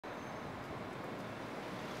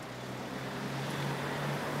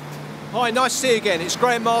Hi, nice to see you again. It's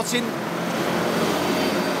Graham Martin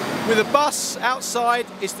with a bus outside.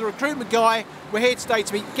 It's the recruitment guy. We're here today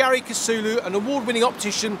to meet Gary Kasulu, an award-winning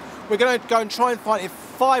optician. We're going to go and try and find in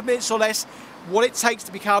 5 minutes or less what it takes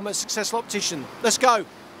to become a successful optician. Let's go.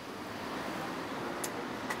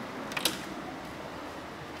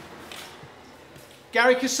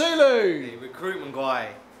 Gary Kasulu. Hey, recruitment guy.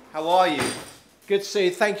 How are you? Good to see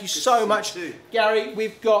you. Thank you so much. Gary,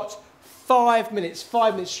 we've got 5 minutes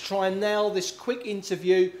to try and nail this quick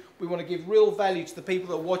interview. We want to give real value to the people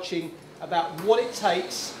that are watching about what it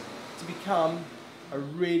takes to become a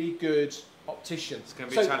really good optician. It's going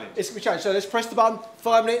to be a challenge. It's going to be a challenge. So let's press the button,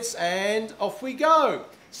 5 minutes, and off we go.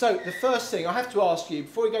 So the first thing I have to ask you,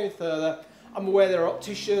 before we go any further, I'm aware there are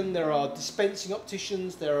opticians, there are dispensing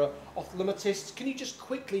opticians, there are ophthalmologists. Can you just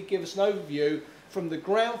quickly give us an overview from the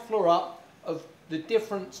ground floor up of the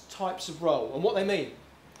different types of role and what they mean?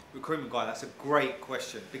 Recruitment guy, that's a great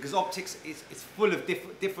question, because optics is full of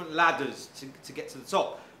different ladders to get to the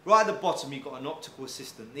top. Right at the bottom you've got an optical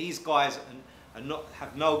assistant. These guys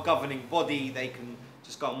have no governing body, they can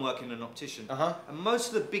just go and work in an optician. And most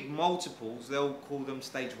of the big multiples, they'll call them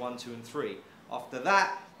stage 1, 2 and 3. After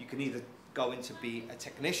that you can either go into be a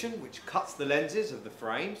technician, which cuts the lenses of the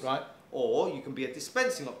frames, or you can be a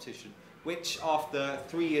dispensing optician, which after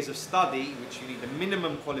 3 years of study, which you need a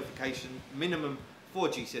minimum qualification, minimum 4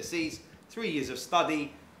 GCSEs, 3 years of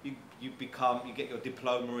study, you get your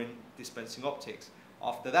diploma in dispensing optics.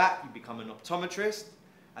 After that, you become an optometrist,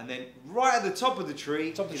 and then right at the top of the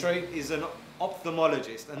tree, is an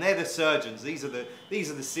ophthalmologist, and they're the surgeons. These are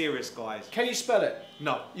the serious guys. Can you spell it?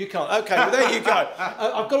 No, you can't. Okay, well there you go.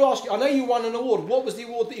 I've got to ask you. I know you won an award. What was the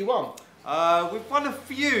award that you won? We've won a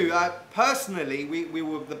few. Personally, we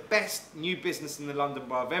were the best new business in the London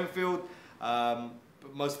Borough of Enfield.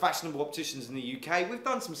 Most fashionable opticians in the UK. We've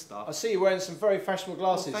done some stuff. I see you wearing some very fashionable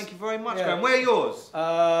glasses. Well, thank you very much, Graham. Where are yours?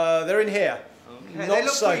 They're in here. Okay. They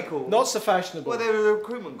look pretty cool. Not so fashionable. Well, they're a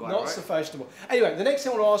recruitment guy, Not so fashionable. Anyway, the next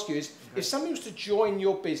thing I want to ask you is, if somebody was to join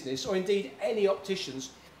your business, or indeed any opticians,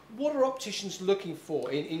 what are opticians looking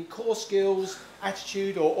for in core skills,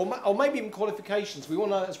 attitude, or maybe even qualifications? We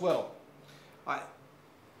want to know that as well.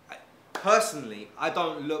 Personally, I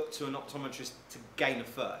don't look to an optometrist to gain a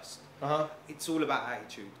first. It's all about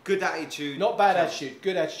attitude. Good attitude. Not bad attitude,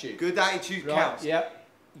 good attitude. Good attitude counts. Yep.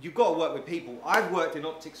 You've got to work with people. I've worked in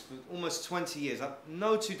optics for almost 20 years.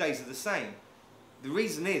 No 2 days are the same. The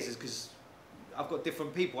reason is because I've got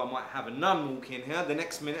different people. I might have a nun walk in here, the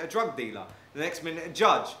next minute a drug dealer, the next minute a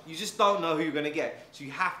judge. You just don't know who you're going to get. So you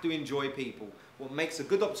have to enjoy people. What makes a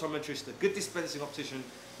good optometrist, a good dispensing optician,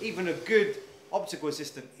 even a good optical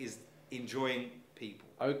assistant is enjoying people.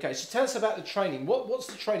 Okay, so tell us about the training. What's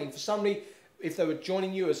the training for somebody, if they were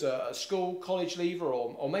joining you as a school, college leaver,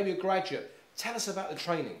 or maybe a graduate? Tell us about the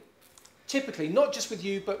training. Typically, not just with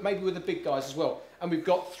you, but maybe with the big guys as well. And we've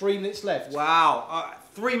got 3 minutes left. Wow,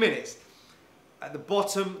 3 minutes. At the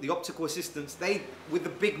bottom, the optical assistants, with the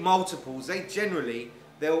big multiples,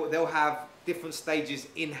 they'll have different stages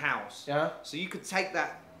in-house. So you could take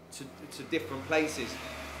that to different places.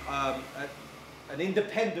 An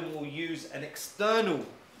independent will use an external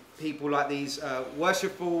people like these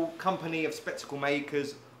Worshipful Company of Spectacle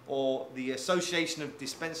Makers or the Association of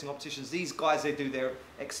Dispensing Opticians. These guys, they do their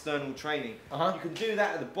external training. You can do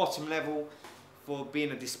that at the bottom level. For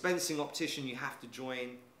being a dispensing optician, you have to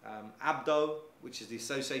join ABDO, which is the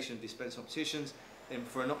Association of Dispensing Opticians. And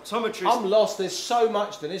for an optometrist, I'm lost. There's so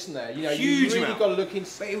much then, isn't there? You know, huge you really got to look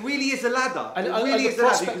into. But it really is a ladder. And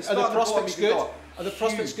the prospects good? Are the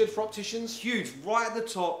prospects good for opticians? Huge. Right at the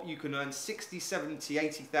top, you can earn 60, 70,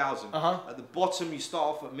 80,000. At the bottom, you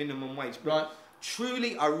start off at minimum wage.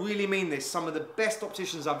 Truly, I really mean this. Some of the best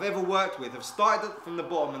opticians I've ever worked with have started from the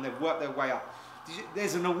bottom and they've worked their way up.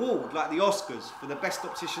 There's an award like the Oscars for the best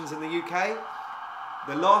opticians in the UK.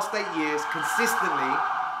 The last 8 years,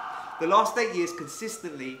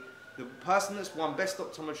 consistently, the person that's won Best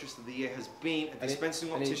Optometrist of the Year has been a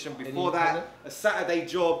dispensing optician. Before that, a Saturday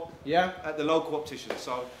job at the local optician.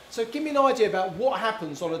 So give me an idea about what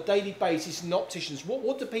happens on a daily basis in opticians.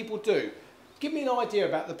 What do people do? Give me an idea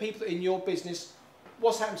about the people in your business.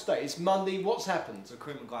 What's happened today? It's Monday. What's happened?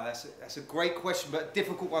 Recruitment guy, that's a great question, but a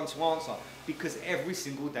difficult one to answer because every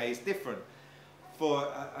single day is different. For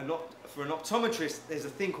an optometrist, there's a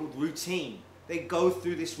thing called routine. They go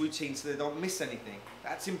through this routine so they don't miss anything.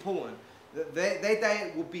 That's important. Their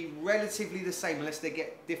day will be relatively the same unless they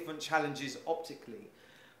get different challenges optically.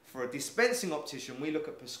 For a dispensing optician, we look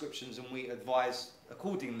at prescriptions and we advise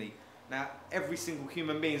accordingly. Now, every single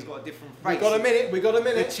human being's got a different face. We got a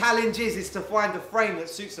minute. The challenge is to find a frame that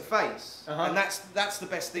suits the face. And that's the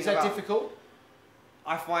best thing about it. Is that difficult?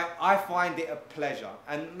 I find it a pleasure,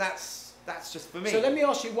 and that's just for me. So let me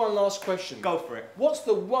ask you one last question. Go for it. What's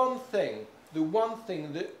the one thing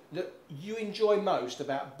that you enjoy most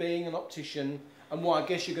about being an optician, and why I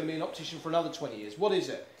guess you're going to be an optician for another 20 years? What is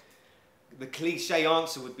it? The cliche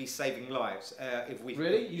answer would be saving lives. If we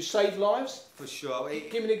Really? You save lives? For sure.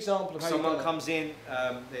 Give me an example of how someone you do comes in,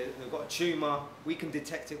 they've got a tumour, we can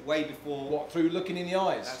detect it way before. What, through looking in the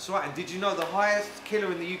eyes? That's right. And did you know the highest killer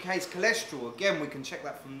in the UK is cholesterol? Again, we can check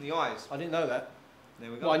that from the eyes. I didn't know that. There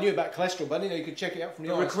we go. Well, I knew about cholesterol, but I didn't know you could check it out from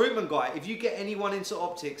the eyes. Recruitment guy, if you get anyone into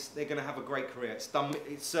optics, they're going to have a great career. It's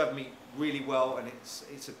served me really well, and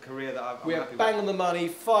it's a career that I'm We happy are bang with. on the money,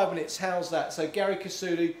 5 minutes, how's that? So Gary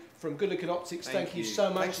Kasulu from Good Looking Optics, thank you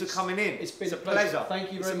so much. Thanks for coming in. It's been a a pleasure. pleasure.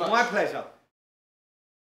 Thank you very it's much. My pleasure.